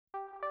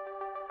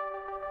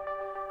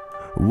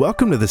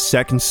Welcome to the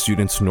Second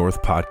Students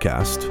North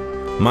podcast.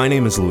 My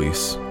name is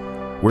Luis.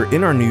 We're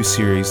in our new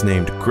series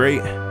named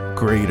Great,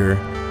 Greater,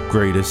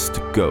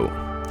 Greatest, Go,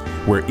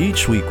 where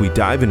each week we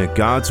dive into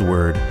God's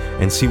Word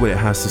and see what it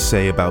has to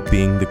say about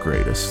being the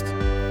greatest.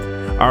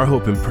 Our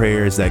hope and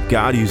prayer is that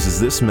God uses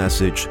this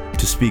message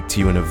to speak to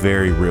you in a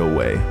very real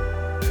way.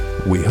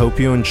 We hope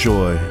you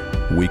enjoy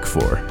week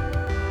 4.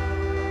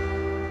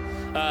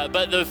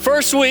 But the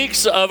first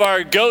weeks of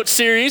our GOAT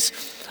series,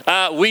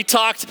 we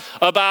talked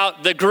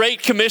about the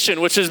Great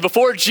Commission, which is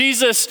before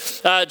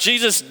Jesus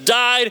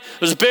died,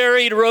 was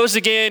buried, rose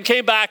again,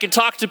 came back and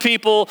talked to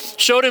people,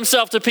 showed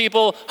himself to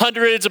people,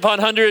 hundreds upon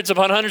hundreds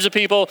upon hundreds of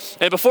people.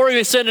 And before he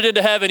ascended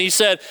into heaven, he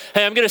said,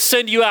 hey, I'm going to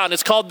send you out. And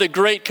it's called the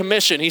Great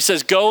Commission. He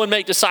says, go and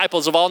make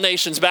disciples of all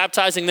nations,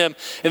 baptizing them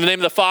in the name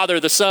of the Father,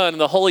 the Son,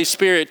 and the Holy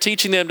Spirit,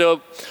 teaching them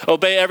to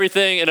obey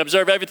everything and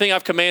observe everything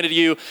I've commanded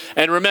you.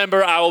 And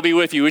remember, I will be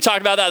with you. We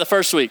talked about that the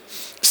first week.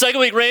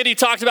 Second week, Randy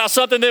talked about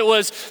something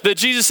that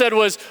Jesus said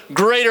was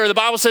greater. The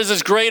Bible says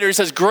is greater. He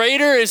says,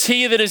 greater is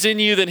he that is in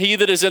you than he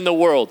that is in the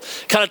world.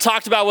 Kind of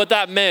talked about what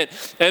that meant.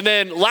 And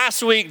then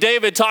last week,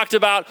 David talked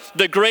about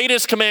the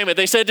greatest commandment.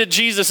 They said to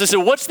Jesus, they said,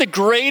 what's the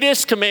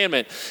greatest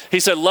commandment? He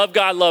said, love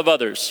God, love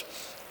others.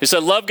 He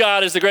said, love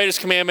God is the greatest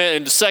commandment,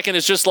 and the second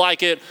is just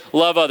like it,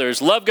 love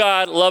others. Love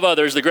God, love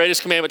others, the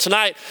greatest commandment.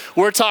 Tonight,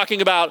 we're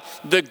talking about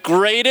the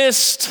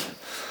greatest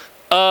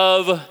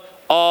of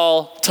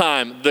all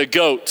time, the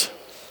GOAT.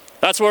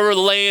 That's where we're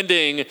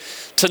landing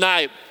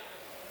tonight.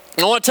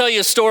 I want to tell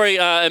you a story,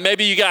 and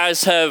maybe you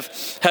guys have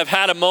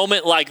had a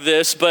moment like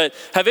this, but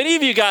have any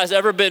of you guys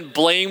ever been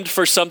blamed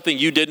for something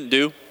you didn't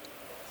do?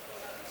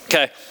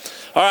 Okay.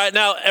 All right,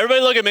 now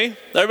everybody look at me.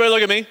 Everybody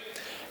look at me.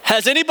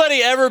 Has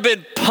anybody ever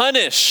been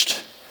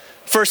punished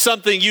for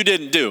something you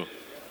didn't do?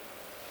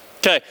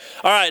 Okay.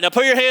 All right, now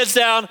put your hands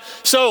down.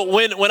 So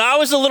when I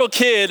was a little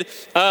kid,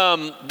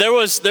 there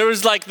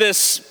was like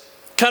this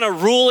kind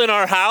of rule in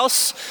our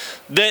house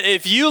that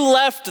if you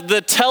left the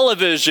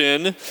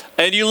television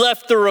and you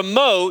left the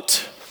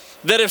remote,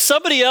 that if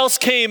somebody else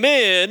came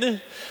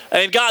in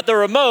and got the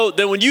remote,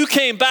 then when you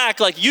came back,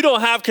 like you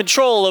don't have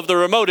control of the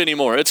remote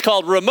anymore. It's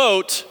called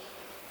remote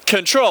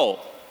control,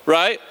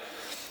 right?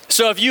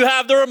 So if you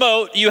have the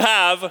remote, you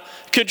have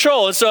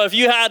control. And so if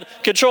you had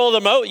control of the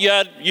remote,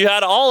 you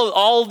had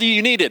all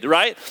you needed,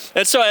 right?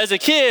 And so as a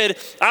kid,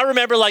 I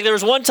remember like there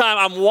was one time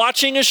I'm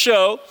watching a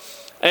show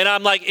and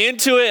I'm like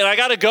into it, and I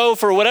got to go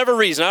for whatever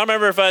reason. I don't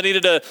remember if I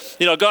needed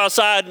to, go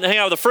outside and hang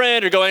out with a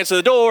friend or go answer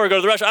the door or go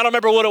to the restaurant. I don't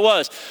remember what it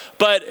was.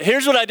 But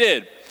here's what I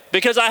did.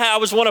 Because I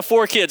was one of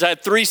 4 kids. I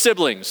had 3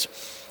 siblings.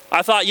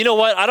 I thought, you know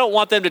what? I don't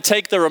want them to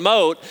take the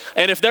remote.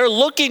 And if they're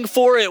looking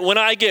for it when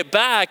I get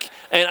back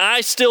and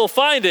I still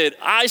find it,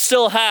 I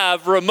still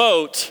have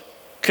remote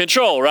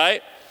control,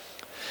 right?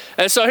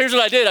 And so here's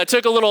what I did. I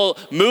took a little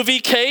movie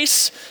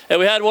case, and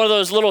we had one of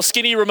those little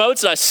skinny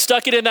remotes, and I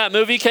stuck it in that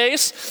movie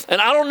case. And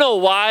I don't know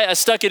why I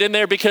stuck it in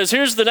there, because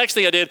here's the next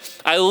thing I did.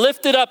 I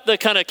lifted up the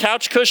kind of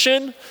couch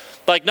cushion,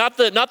 like not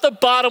the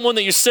bottom one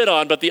that you sit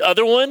on, but the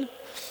other one.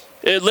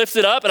 It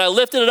lifted up, and I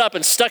lifted it up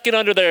and stuck it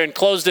under there and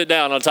closed it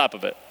down on top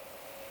of it.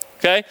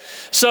 Okay?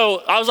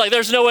 So I was like,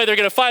 there's no way they're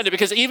going to find it,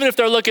 because even if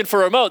they're looking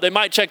for a remote, they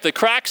might check the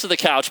cracks of the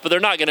couch, but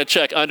they're not going to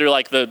check under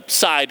like the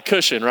side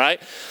cushion,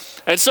 right?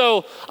 And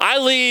so I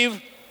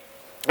leave,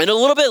 and a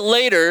little bit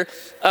later,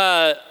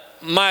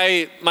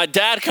 my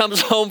dad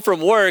comes home from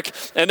work,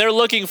 and they're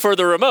looking for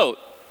the remote.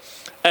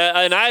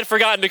 And I had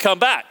forgotten to come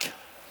back.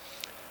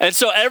 And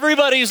so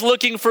everybody's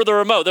looking for the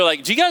remote. They're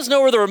like, do you guys know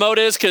where the remote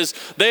is? Because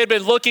they had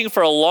been looking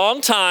for a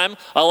long time.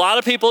 A lot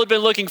of people had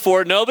been looking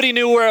for it. Nobody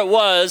knew where it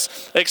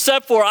was,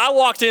 except for I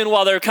walked in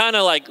while they're kind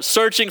of like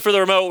searching for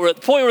the remote. We're at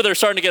the point where they're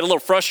starting to get a little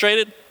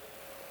frustrated,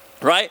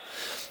 right?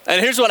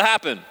 And here's what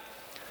happened.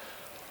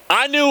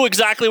 I knew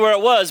exactly where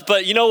it was,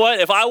 but you know what?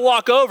 If I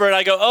walk over and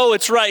I go, oh,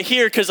 it's right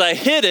here because I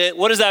hit it,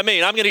 what does that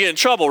mean? I'm going to get in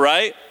trouble,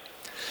 right?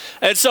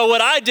 And so what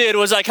I did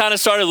was I kind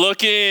of started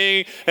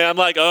looking, and I'm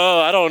like, oh,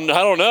 I don't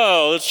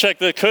know. Let's check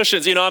the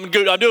cushions. I'm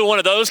doing one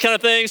of those kind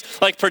of things,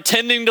 like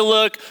pretending to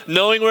look,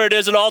 knowing where it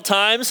is at all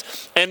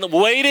times, and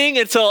waiting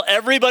until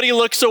everybody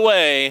looks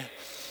away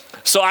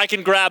so I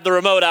can grab the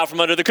remote out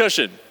from under the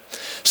cushion.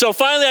 So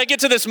finally I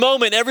get to this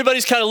moment,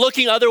 everybody's kind of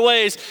looking other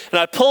ways, and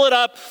I pull it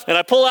up, and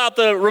I pull out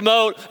the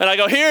remote, and I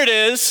go, here it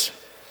is.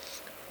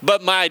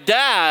 But my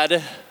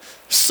dad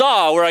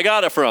saw where I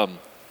got it from.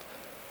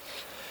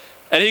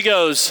 And he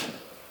goes,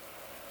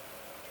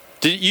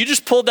 did you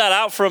just pulled that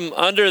out from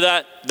under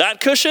that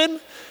cushion?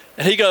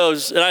 And he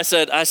goes, and I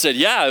said,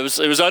 yeah, it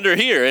was under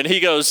here. And he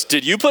goes,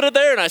 did you put it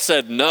there? And I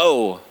said,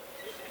 no.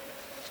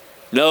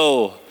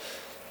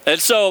 And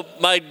so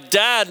my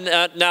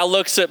dad now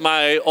looks at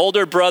my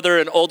older brother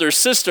and older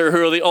sister,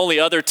 who are the only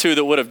other 2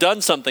 that would have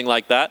done something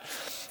like that.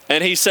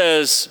 And he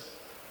says,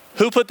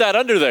 who put that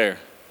under there?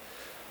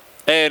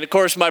 And of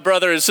course, my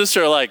brother and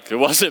sister are like, it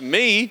wasn't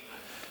me.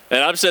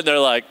 And I'm sitting there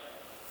like,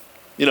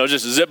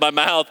 just zip my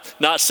mouth,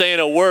 not saying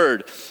a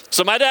word.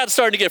 So my dad's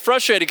starting to get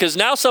frustrated because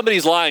now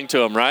somebody's lying to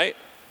him, right?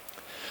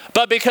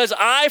 But because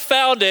I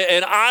found it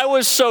and I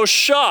was so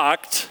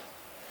shocked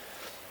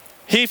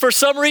he for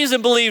some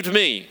reason believed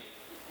me.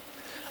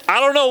 I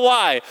don't know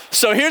why.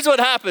 So here's what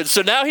happened.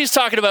 So now he's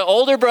talking to my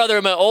older brother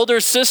and my older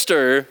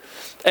sister,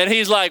 and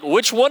he's like,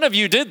 which one of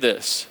you did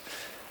this?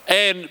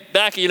 And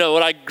back,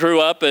 when I grew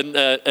up in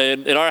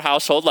our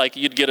household, like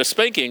you'd get a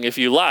spanking if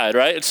you lied,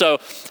 right? And so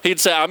he'd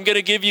say, I'm going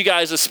to give you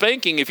guys a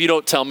spanking if you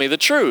don't tell me the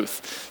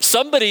truth.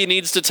 Somebody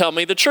needs to tell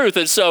me the truth.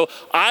 And so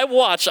I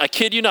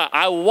kid you not,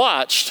 I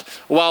watched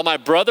while my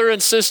brother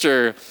and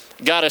sister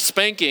got a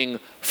spanking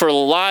for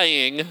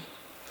lying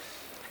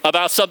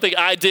about something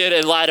I did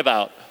and lied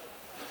about.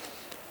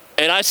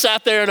 And I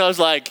sat there and I was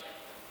like,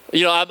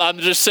 I'm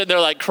just sitting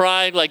there like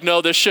crying, like,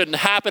 no, this shouldn't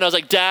happen. I was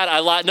like, Dad, I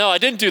lied. No, I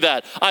didn't do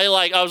that. I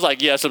was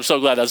like, yes, I'm so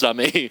glad that's not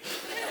me.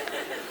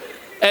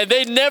 And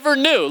they never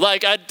knew.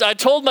 Like, I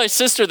told my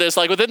sister this,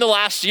 like, within the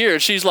last year.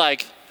 She's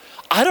like,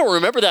 I don't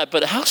remember that,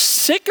 but how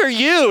sick are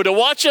you to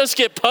watch us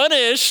get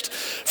punished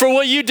for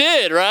what you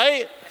did,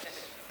 right?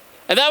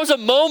 And that was a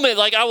moment,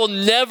 like, I will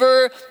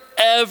never,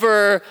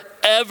 ever,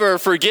 ever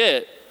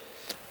forget.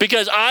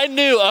 Because I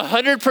knew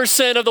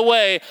 100% of the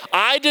way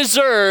I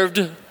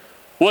deserved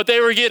what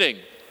they were getting.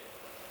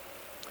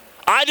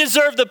 I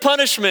deserved the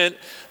punishment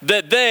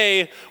that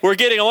they were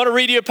getting. I want to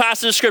read you a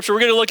passage of scripture. We're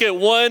going to look at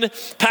one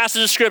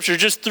passage of scripture,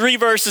 just 3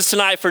 verses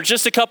tonight for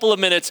just a couple of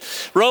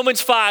minutes.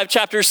 Romans 5,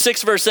 chapter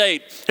 6, verse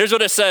 8. Here's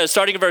what it says,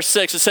 starting in verse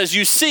 6. It says,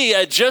 you see,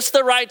 at just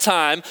the right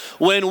time,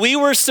 when we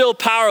were still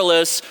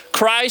powerless,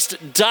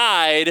 Christ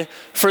died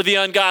for the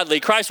ungodly.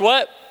 Christ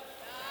what?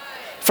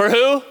 For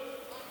who?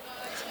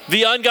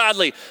 The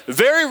ungodly.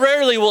 Very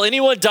rarely will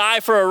anyone die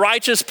for a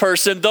righteous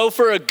person, though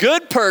for a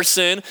good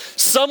person,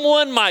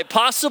 someone might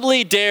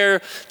possibly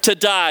dare to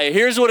die.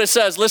 Here's what it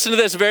says. Listen to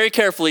this very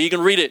carefully. You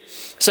can read it.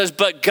 It says,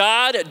 but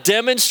God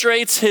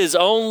demonstrates his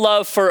own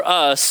love for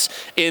us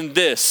in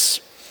this.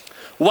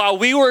 While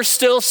we were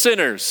still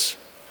sinners,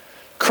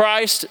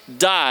 Christ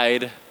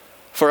died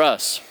for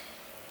us.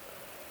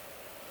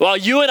 While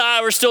you and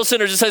I were still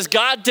sinners, it says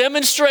God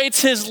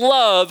demonstrates his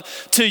love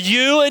to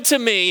you and to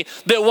me,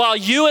 that while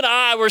you and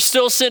I were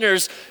still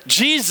sinners,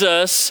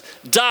 Jesus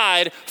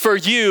died for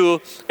you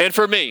and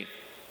for me.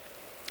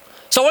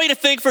 So I want you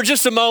to think for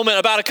just a moment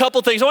about a couple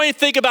things. I want you to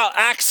think about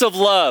acts of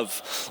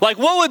love. Like,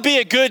 what would be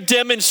a good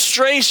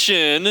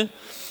demonstration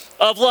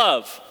of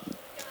love?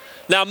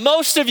 Now,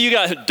 most of you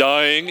guys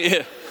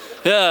dying.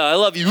 Yeah, I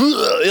love you.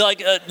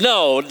 Like,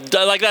 no,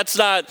 like that's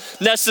not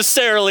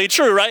necessarily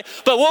true, right?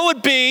 But what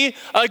would be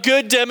a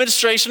good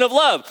demonstration of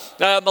love?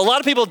 A lot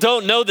of people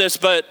don't know this,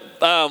 but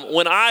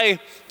when I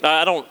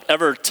don't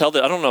ever tell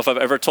this, I don't know if I've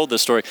ever told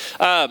this story.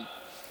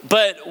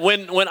 But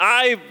when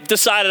I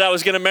decided I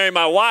was going to marry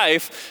my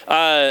wife,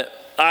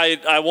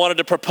 I wanted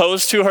to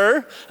propose to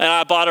her, and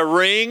I bought a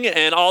ring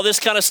and all this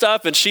kind of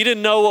stuff, and she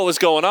didn't know what was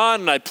going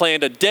on, and I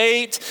planned a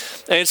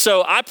date. And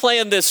so I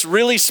planned this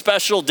really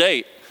special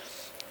date.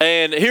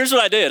 And here's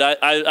what I did.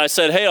 I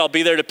said, hey, I'll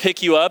be there to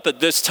pick you up at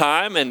this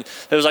time. And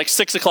it was like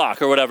 6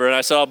 o'clock or whatever. And I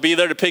said, I'll be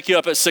there to pick you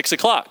up at 6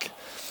 o'clock.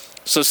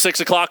 So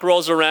 6 o'clock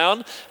rolls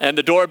around and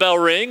the doorbell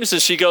rings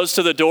and she goes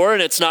to the door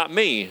and it's not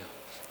me.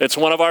 It's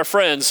one of our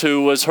friends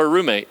who was her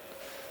roommate.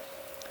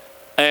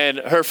 And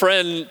her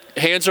friend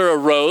hands her a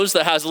rose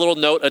that has a little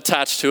note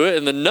attached to it.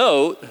 And the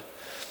note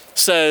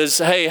says,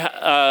 hey,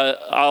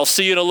 I'll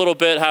see you in a little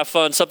bit. Have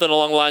fun. Something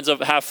along the lines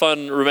of have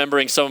fun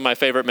remembering some of my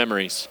favorite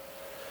memories.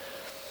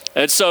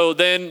 And so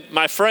then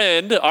our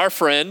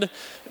friend,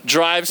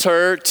 drives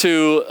her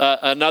to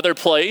another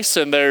place,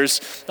 and there's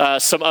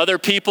some other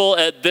people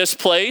at this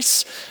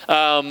place.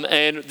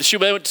 And she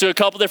went to a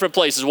couple different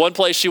places. One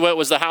place she went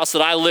was the house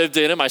that I lived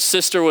in, and my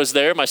sister was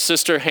there. My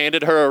sister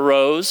handed her a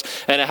rose,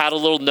 and it had a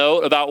little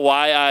note about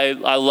why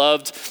I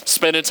loved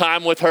spending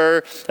time with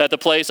her at the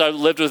place. I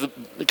lived with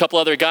a couple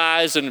other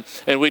guys, and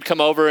we'd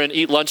come over and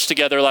eat lunch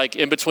together, like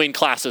in between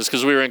classes,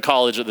 because we were in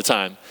college at the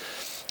time.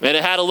 And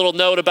it had a little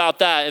note about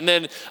that. And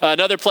then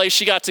another place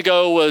she got to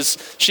go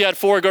was she had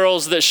 4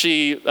 girls that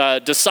she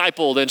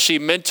discipled and she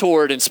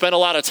mentored and spent a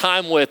lot of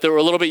time with that were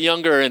a little bit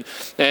younger.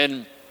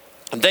 And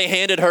they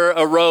handed her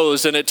a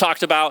rose, and it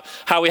talked about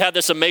how we had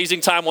this amazing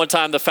time. One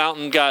time the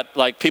fountain got,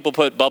 like, people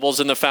put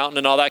bubbles in the fountain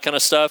and all that kind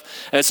of stuff.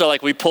 And so,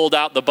 like, we pulled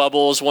out the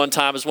bubbles one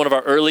time. It was one of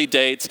our early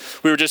dates.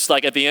 We were just,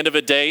 like, at the end of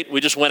a date,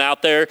 we just went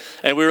out there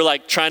and we were,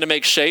 like, trying to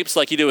make shapes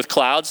like you do with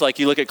clouds. Like,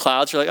 you look at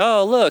clouds, you're like,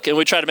 oh, look. And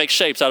we try to make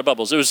shapes out of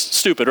bubbles. It was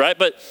stupid, right?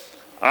 But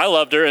I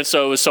loved her, and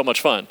so it was so much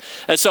fun.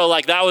 And so,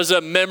 like, that was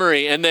a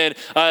memory. And then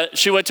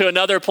she went to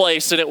another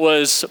place, and it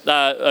was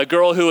a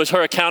girl who was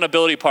her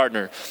accountability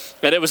partner.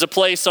 And it was a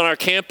place on our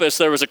campus.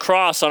 There was a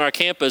cross on our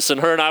campus, and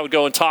her and I would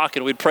go and talk,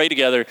 and we'd pray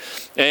together.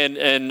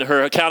 And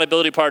her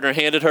accountability partner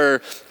handed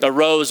her a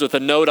rose with a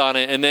note on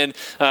it. And then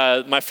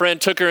my friend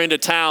took her into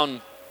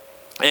town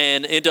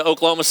and into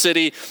Oklahoma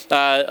City,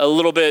 a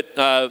little bit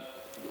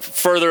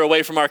further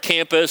away from our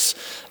campus.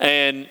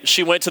 And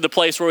she went to the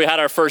place where we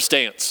had our first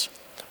dance.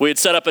 We had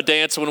set up a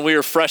dance when we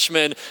were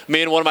freshmen.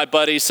 Me and one of my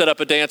buddies set up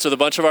a dance with a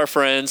bunch of our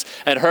friends,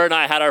 and her and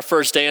I had our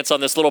first dance on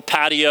this little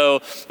patio,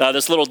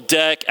 this little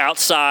deck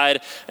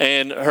outside,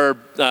 and her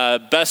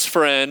best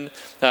friend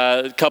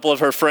A couple of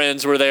her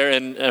friends were there,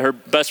 and her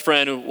best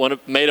friend,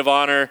 maid of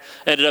honor,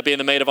 ended up being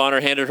the maid of honor,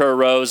 handed her a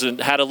rose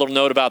and had a little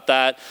note about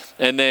that.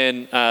 And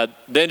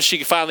then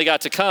she finally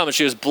got to come, and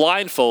she was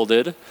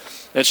blindfolded.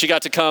 And she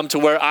got to come to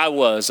where I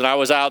was. And I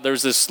was out,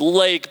 there's this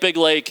lake, big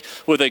lake,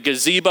 with a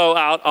gazebo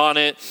out on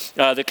it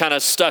that kind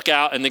of stuck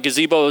out. And the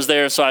gazebo was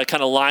there, so I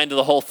kind of lined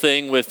the whole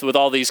thing with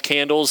all these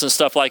candles and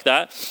stuff like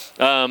that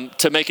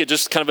to make it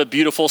just kind of a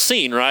beautiful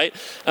scene, right?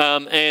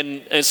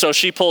 And so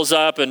she pulls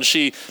up, and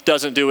she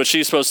doesn't do what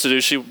she's supposed to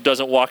do. She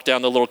doesn't walk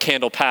down the little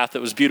candle path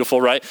that was beautiful,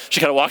 right? She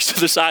kind of walks to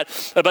the side.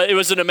 But it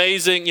was an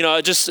amazing,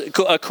 just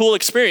a cool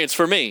experience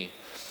for me.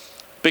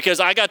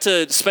 Because I got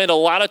to spend a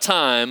lot of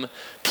time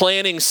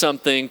planning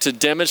something to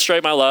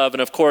demonstrate my love.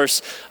 And of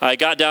course, I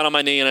got down on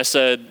my knee and I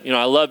said,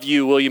 I love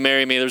you, will you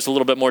marry me? There's a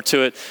little bit more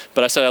to it.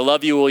 But I said, I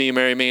love you, will you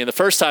marry me? And the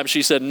first time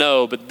she said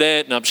no, but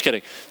then, no, I'm just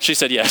kidding. She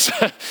said yes.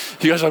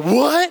 You guys are like,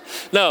 what?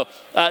 No,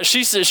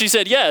 she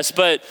said yes.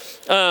 But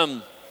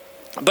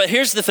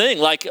here's the thing,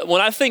 like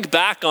when I think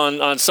back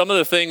on some of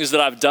the things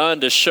that I've done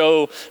to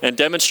show and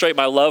demonstrate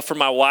my love for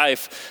my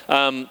wife,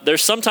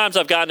 there's sometimes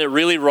I've gotten it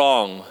really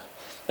wrong.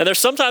 And there's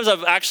sometimes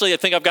I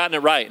think I've gotten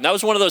it right. And that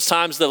was one of those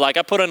times that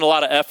I put in a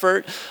lot of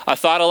effort. I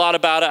thought a lot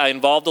about it. I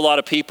involved a lot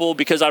of people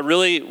because I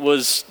really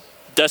was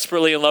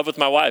desperately in love with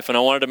my wife and I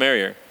wanted to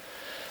marry her.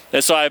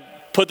 And so I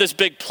put this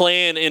big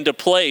plan into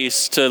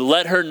place to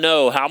let her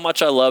know how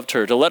much I loved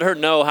her, to let her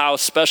know how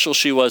special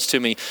she was to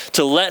me,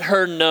 to let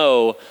her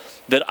know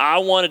that I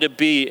wanted to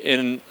be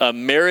in a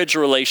marriage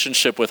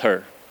relationship with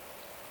her.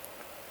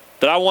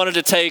 That I wanted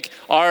to take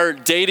our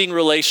dating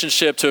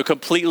relationship to a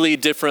completely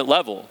different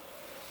level.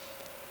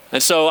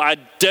 And so I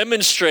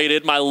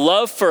demonstrated my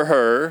love for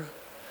her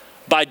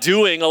by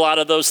doing a lot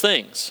of those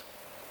things.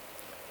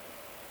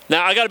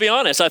 Now, I got to be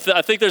honest. I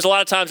think there's a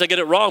lot of times I get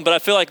it wrong, but I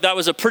feel like that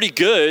was a pretty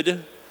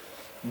good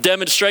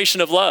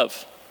demonstration of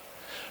love.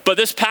 But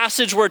this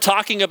passage we're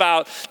talking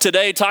about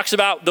today talks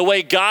about the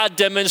way God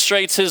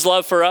demonstrates his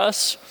love for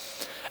us.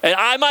 And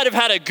I might have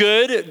had a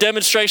good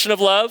demonstration of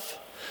love,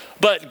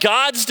 but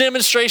God's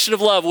demonstration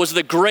of love was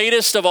the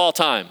greatest of all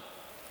time.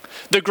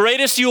 The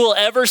greatest you will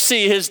ever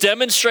see, his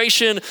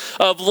demonstration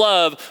of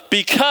love,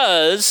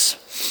 because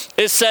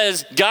it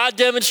says God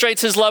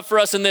demonstrates his love for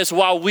us in this: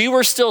 while we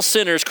were still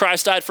sinners,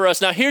 Christ died for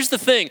us. Now here's the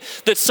thing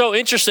that's so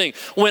interesting.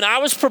 When I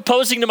was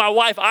proposing to my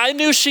wife, I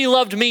knew she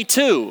loved me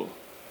too,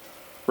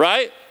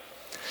 right?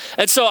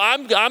 And so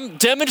I'm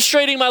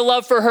demonstrating my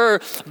love for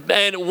her.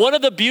 And one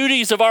of the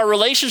beauties of our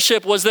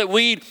relationship was that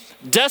we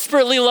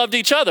desperately loved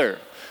each other.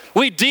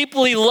 We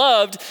deeply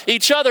loved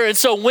each other. And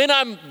so when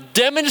I'm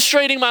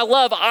demonstrating my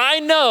love, I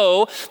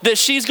know that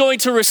she's going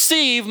to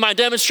receive my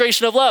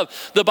demonstration of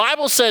love. The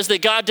Bible says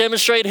that God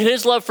demonstrated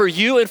his love for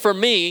you and for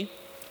me,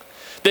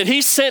 that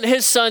he sent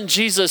his son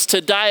Jesus to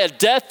die a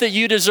death that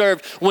you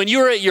deserved when you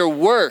were at your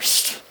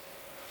worst.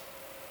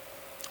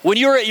 When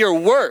you were at your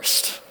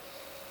worst.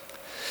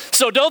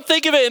 So don't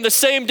think of it in the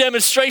same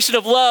demonstration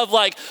of love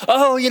like,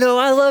 oh,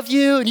 I love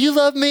you and you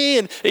love me.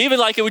 And even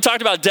like we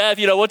talked about death,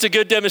 what's a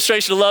good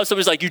demonstration of love?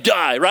 Somebody's like, you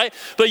die, right?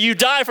 But you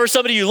die for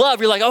somebody you love.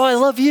 You're like, oh, I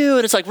love you.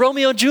 And it's like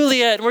Romeo and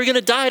Juliet and we're going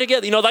to die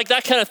together. Like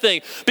that kind of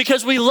thing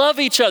because we love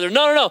each other.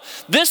 No.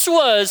 This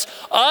was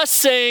us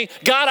saying,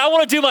 God, I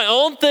want to do my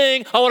own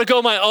thing. I want to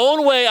go my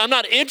own way. I'm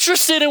not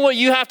interested in what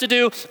you have to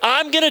do.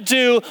 I'm going to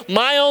do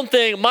my own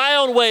thing, my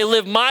own way,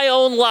 live my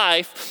own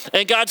life.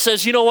 And God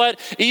says, you know what?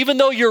 Even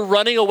though you're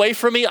running away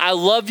from me, I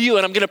love you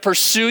and I'm going to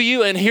pursue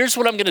you, and here's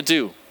what I'm going to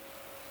do.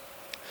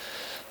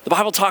 The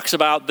Bible talks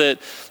about that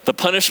the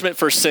punishment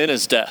for sin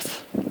is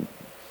death.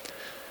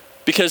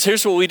 Because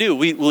here's what we do.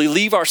 We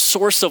leave our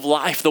source of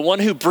life, the one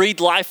who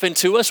breathed life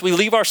into us. We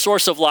leave our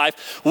source of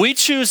life. We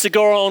choose to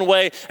go our own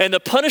way, and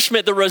the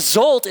punishment, the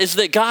result is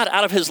that God,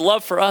 out of his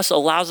love for us,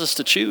 allows us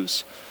to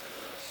choose.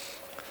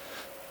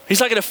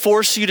 He's not going to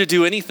force you to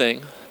do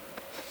anything.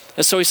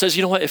 And so he says,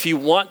 you know what, if you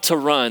want to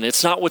run,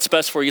 it's not what's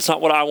best for you, it's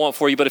not what I want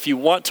for you, but if you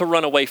want to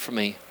run away from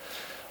me,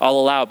 I'll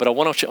allow it. But I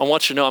want you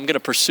to know I'm going to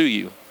pursue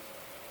you.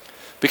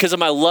 Because of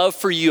my love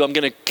for you, I'm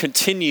going to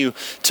continue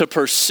to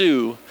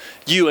pursue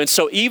you. And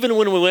so even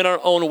when we went our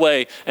own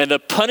way, and the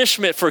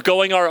punishment for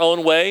going our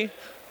own way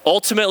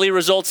ultimately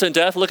results in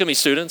death, look at me,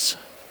 students.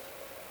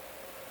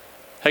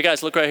 Hey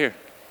guys, look right here.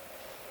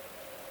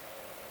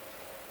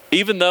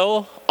 Even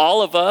though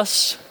all of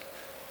us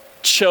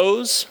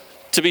chose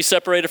to be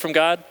separated from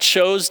God,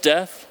 chose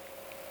death,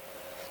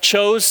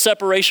 chose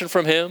separation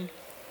from him,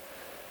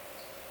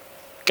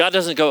 God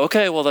doesn't go,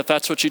 okay, well, if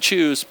that's what you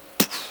choose,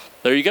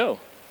 there you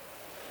go.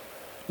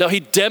 No, he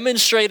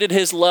demonstrated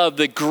his love,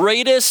 the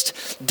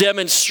greatest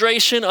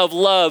demonstration of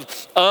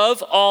love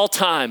of all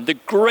time, the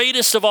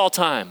greatest of all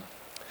time,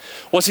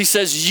 was he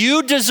says,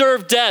 you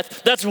deserve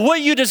death. That's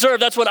what you deserve.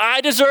 That's what I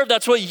deserve.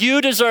 That's what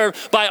you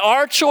deserve. By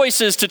our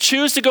choices to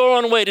choose to go our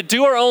own way, to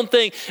do our own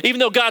thing, even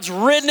though God's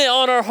written it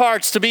on our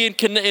hearts to be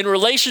in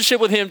relationship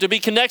with him, to be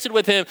connected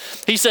with him,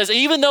 he says,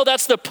 even though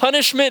that's the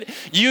punishment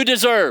you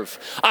deserve,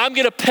 I'm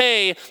going to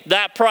pay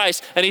that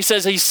price. And he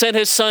says he sent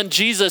his son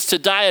Jesus to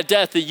die a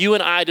death that you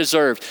and I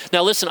deserved.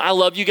 Now listen, I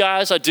love you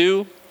guys. I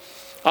do.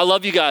 I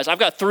love you guys. I've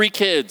got 3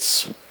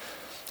 kids.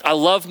 I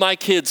love my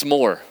kids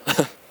more.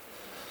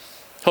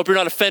 Hope you're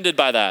not offended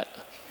by that.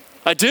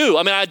 I do.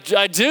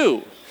 I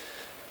do.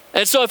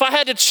 And so if I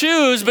had to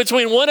choose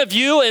between one of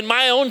you and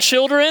my own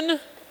children,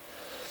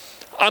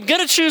 I'm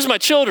going to choose my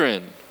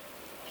children.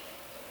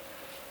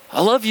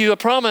 I love you, I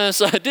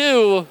promise, I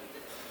do.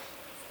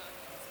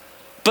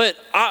 But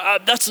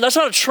that's not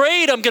a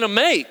trade I'm going to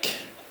make.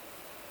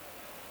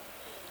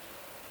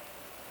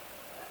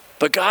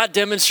 But God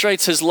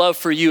demonstrates his love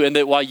for you, and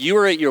that while you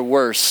were at your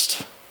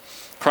worst,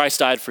 Christ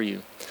died for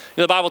you.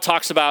 The Bible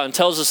talks about and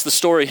tells us the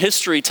story.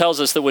 History tells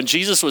us that when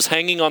Jesus was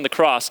hanging on the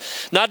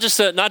cross, not just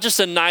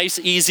a nice,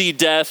 easy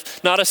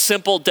death, not a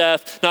simple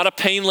death, not a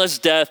painless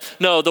death.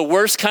 No, the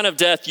worst kind of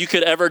death you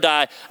could ever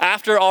die.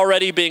 After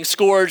already being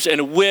scourged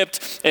and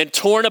whipped and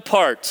torn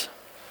apart,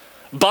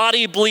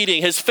 body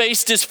bleeding, his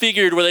face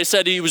disfigured where they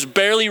said he was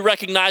barely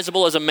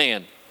recognizable as a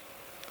man.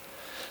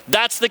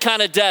 That's the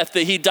kind of death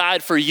that he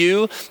died for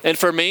you and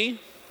for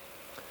me.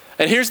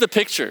 And here's the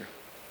picture.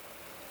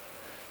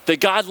 That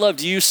God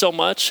loved you so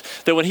much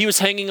that when he was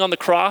hanging on the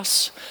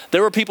cross,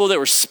 there were people that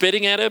were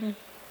spitting at him.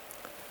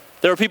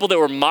 There were people that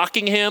were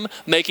mocking him,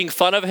 making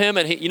fun of him.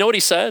 And you know what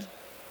he said?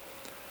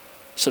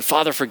 He said,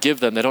 Father, forgive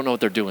them. They don't know what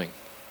they're doing.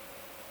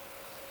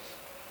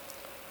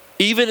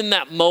 Even in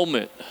that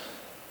moment,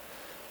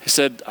 he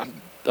said,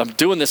 I'm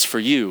doing this for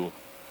you.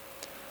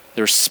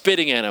 They were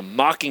spitting at him,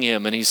 mocking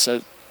him. And he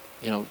said,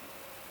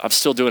 I'm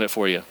still doing it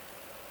for you.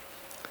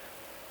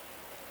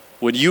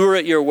 When you were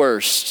at your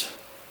worst,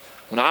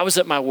 when I was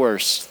at my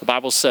worst, the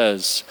Bible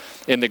says,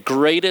 in the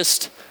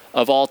greatest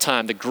of all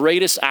time, the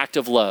greatest act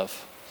of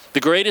love, the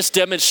greatest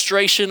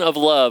demonstration of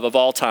love of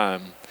all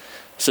time,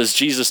 says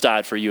Jesus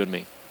died for you and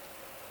me.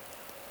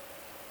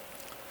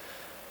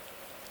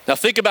 Now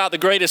think about the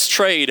greatest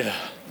trade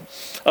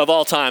of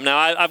all time. Now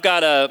I've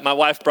got my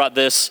wife brought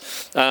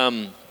this.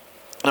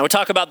 I would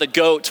talk about the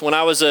GOAT. When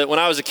I was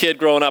a kid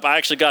growing up, I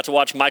actually got to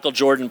watch Michael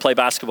Jordan play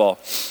basketball.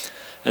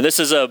 And this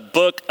is a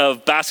book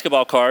of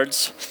basketball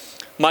cards.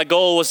 My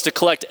goal was to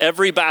collect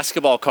every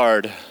basketball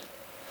card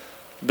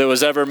that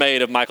was ever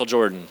made of Michael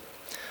Jordan.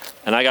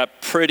 And I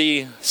got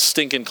pretty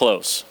stinking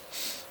close.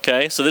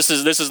 Okay, so this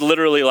is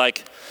literally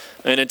like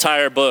an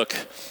entire book,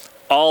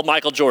 all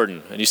Michael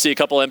Jordan. And you see a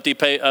couple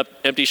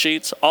empty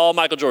sheets, all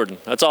Michael Jordan.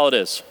 That's all it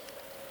is.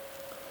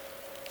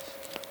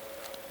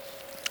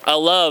 I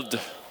loved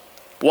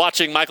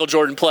watching Michael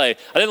Jordan play.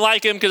 I didn't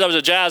like him because I was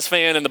a Jazz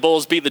fan and the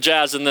Bulls beat the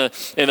Jazz in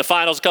the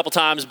finals a couple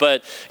times,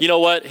 but you know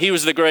what? He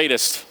was the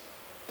greatest.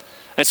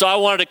 And so I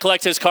wanted to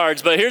collect his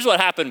cards, but here's what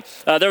happened.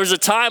 There was a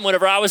time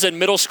whenever I was in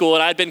middle school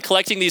and I'd been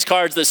collecting these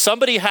cards that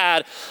somebody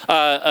had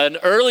an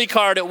early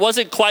card. It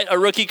wasn't quite a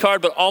rookie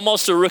card, but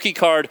almost a rookie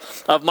card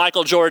of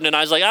Michael Jordan. And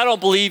I was like, I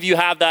don't believe you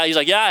have that. He's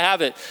like, yeah, I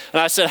have it.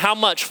 And I said, how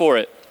much for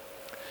it?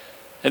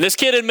 And this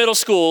kid in middle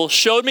school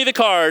showed me the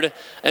card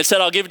and said,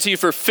 I'll give it to you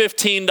for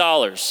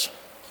 $15.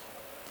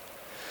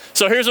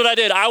 So here's what I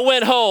did. I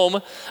went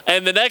home,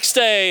 and the next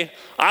day,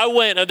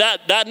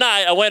 that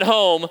night, I went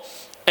home,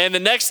 and the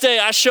next day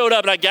I showed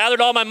up, and I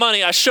gathered all my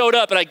money. I showed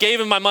up, and I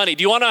gave him my money.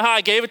 Do you want to know how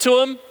I gave it to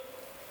him?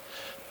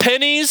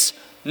 Pennies,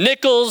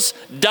 nickels,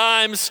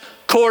 dimes,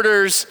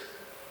 quarters,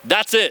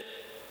 that's it.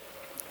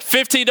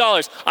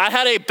 $15. I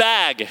had a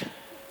bag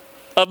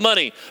of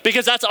money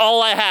because that's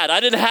all I had. I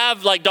didn't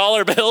have like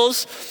dollar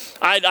bills.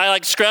 I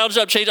like scrounged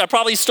up change. I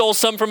probably stole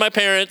some from my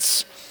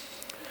parents,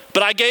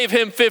 but I gave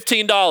him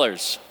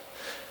 $15.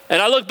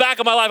 And I look back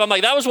at my life, I'm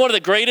like, that was one of the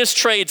greatest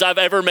trades I've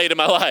ever made in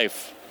my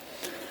life.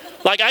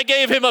 Like I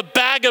gave him a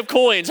bag of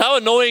coins. How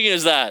annoying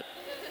is that?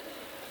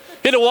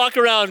 He had to walk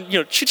around,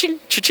 cha-ching,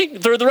 cha-ching,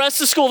 through the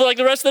rest of school, like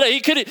the rest of the day. He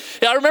couldn't.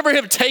 I remember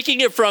him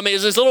taking it from me. It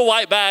was this little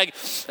white bag,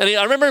 and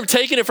I remember him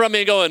taking it from me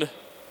and going,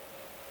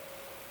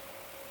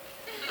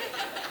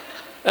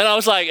 and I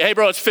was like, hey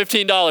bro, it's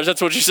 $15.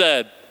 That's what you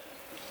said.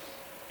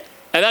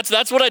 And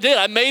that's what I did.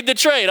 I made the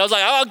trade. I was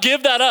like, I'll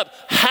give that up.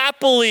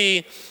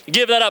 Happily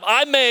give that up.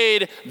 I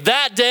made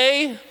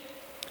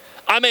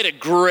a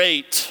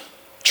great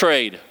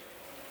trade.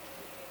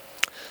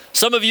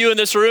 Some of you in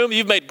this room,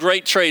 you've made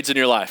great trades in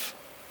your life.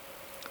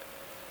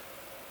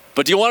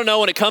 But do you want to know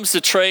when it comes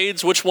to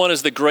trades, which one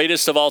is the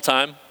greatest of all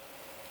time?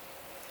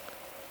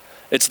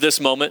 It's this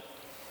moment.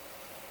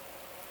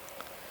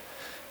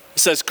 It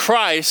says,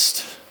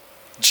 Christ,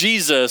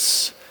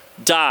 Jesus,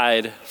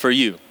 died for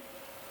you.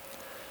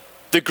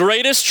 The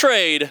greatest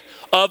trade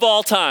of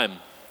all time.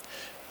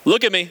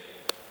 Look at me.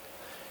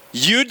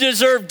 You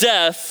deserve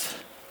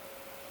death.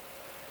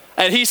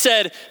 And he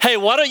said, hey,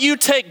 why don't you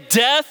take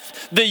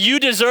death that you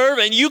deserve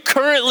and you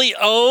currently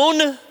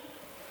own?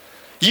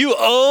 You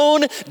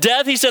own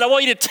death. He said, I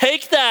want you to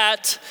take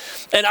that,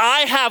 and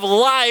I have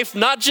life,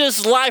 not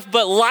just life,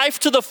 but life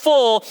to the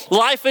full,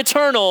 life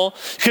eternal,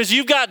 because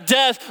you've got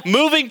death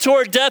moving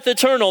toward death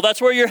eternal.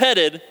 That's where you're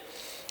headed.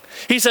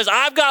 He says,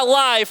 I've got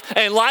life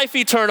and life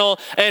eternal,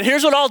 and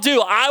here's what I'll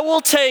do. I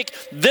will take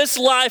this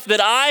life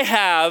that I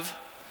have,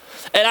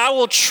 and I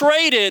will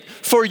trade it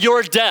for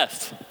your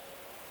death.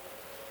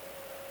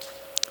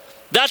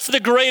 That's the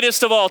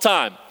greatest of all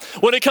time.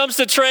 When it comes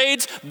to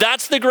trades,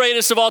 that's the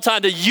greatest of all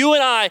time. That you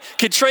and I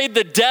can trade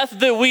the death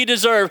that we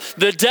deserve,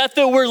 the death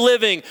that we're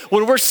living,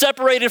 when we're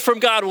separated from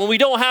God, when we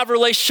don't have a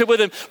relationship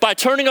with him, by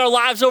turning our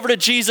lives over to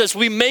Jesus,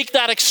 we make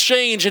that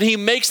exchange and he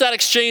makes that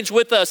exchange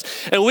with us.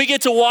 And we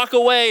get to walk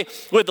away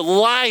with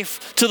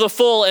life to the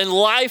full and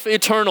life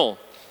eternal.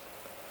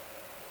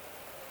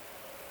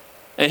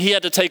 And he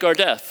had to take our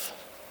death.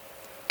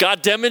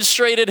 God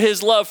demonstrated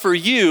his love for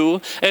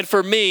you and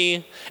for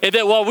me, and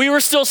that while we were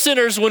still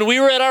sinners, when we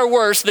were at our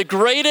worst, the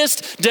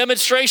greatest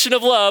demonstration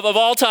of love of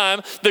all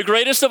time, the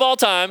greatest of all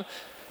time,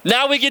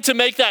 now we get to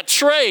make that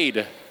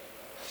trade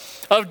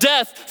of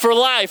death for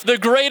life, the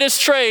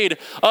greatest trade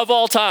of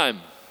all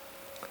time.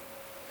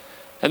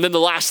 And then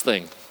the last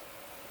thing,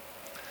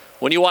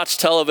 when you watch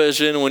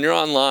television, when you're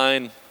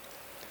online,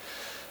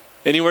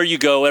 anywhere you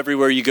go,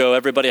 everywhere you go,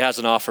 everybody has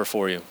an offer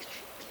for you.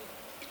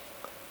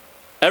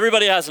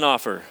 Everybody has an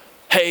offer.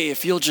 Hey,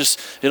 if you'll just,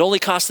 it only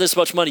costs this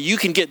much money. You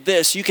can get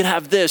this, you can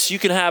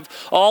have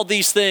all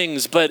these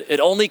things, but it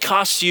only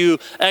costs you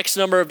X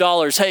number of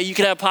dollars. Hey, you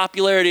can have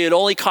popularity. It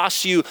only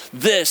costs you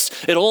this.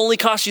 It'll only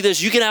cost you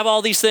this. You can have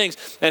all these things.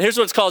 And here's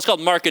what it's called. It's called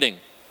marketing.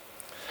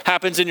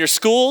 Happens in your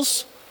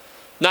schools,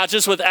 not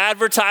just with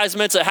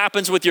advertisements. It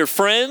happens with your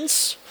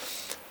friends.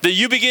 That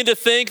you begin to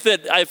think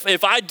that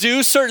if I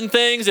do certain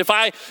things, if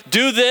I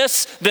do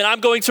this, then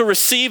I'm going to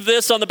receive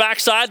this on the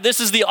backside.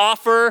 This is the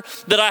offer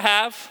that I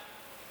have.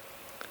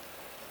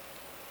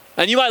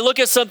 And you might look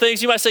at some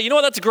things, you might say, you know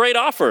what, that's a great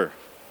offer.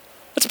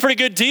 That's a pretty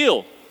good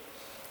deal.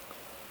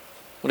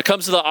 When it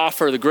comes to the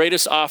offer, the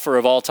greatest offer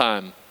of all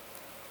time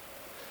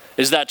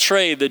is that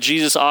trade that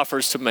Jesus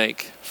offers to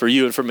make for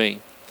you and for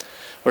me.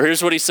 Well,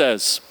 here's what he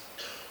says.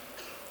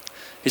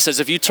 He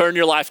says, if you turn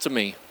your life to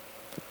me,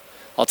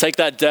 I'll take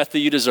that death that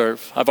you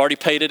deserve. I've already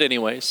paid it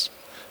anyways.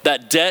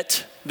 That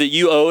debt that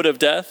you owed of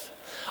death,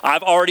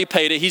 I've already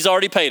paid it. He's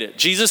already paid it.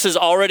 Jesus has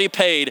already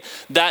paid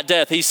that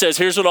death. He says,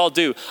 here's what I'll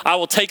do. I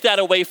will take that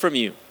away from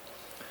you.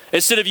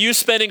 Instead of you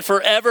spending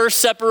forever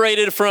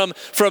separated from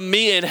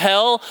me in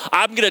hell,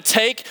 I'm going to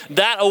take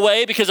that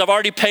away because I've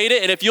already paid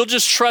it. And if you'll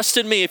just trust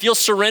in me, if you'll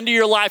surrender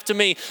your life to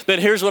me, then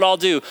here's what I'll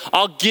do.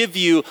 I'll give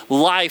you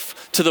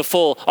life to the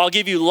full. I'll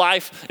give you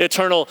life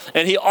eternal.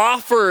 And he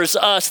offers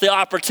us the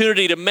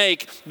opportunity to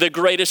make the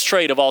greatest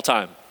trade of all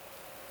time.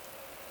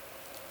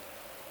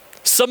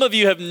 Some of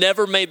you have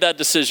never made that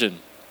decision.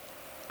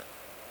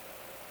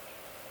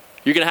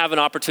 You're going to have an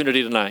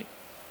opportunity tonight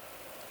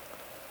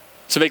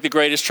to make the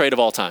greatest trade of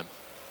all time.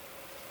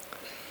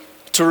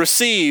 To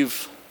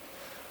receive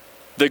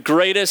the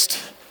greatest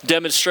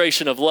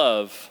demonstration of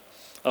love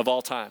of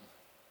all time.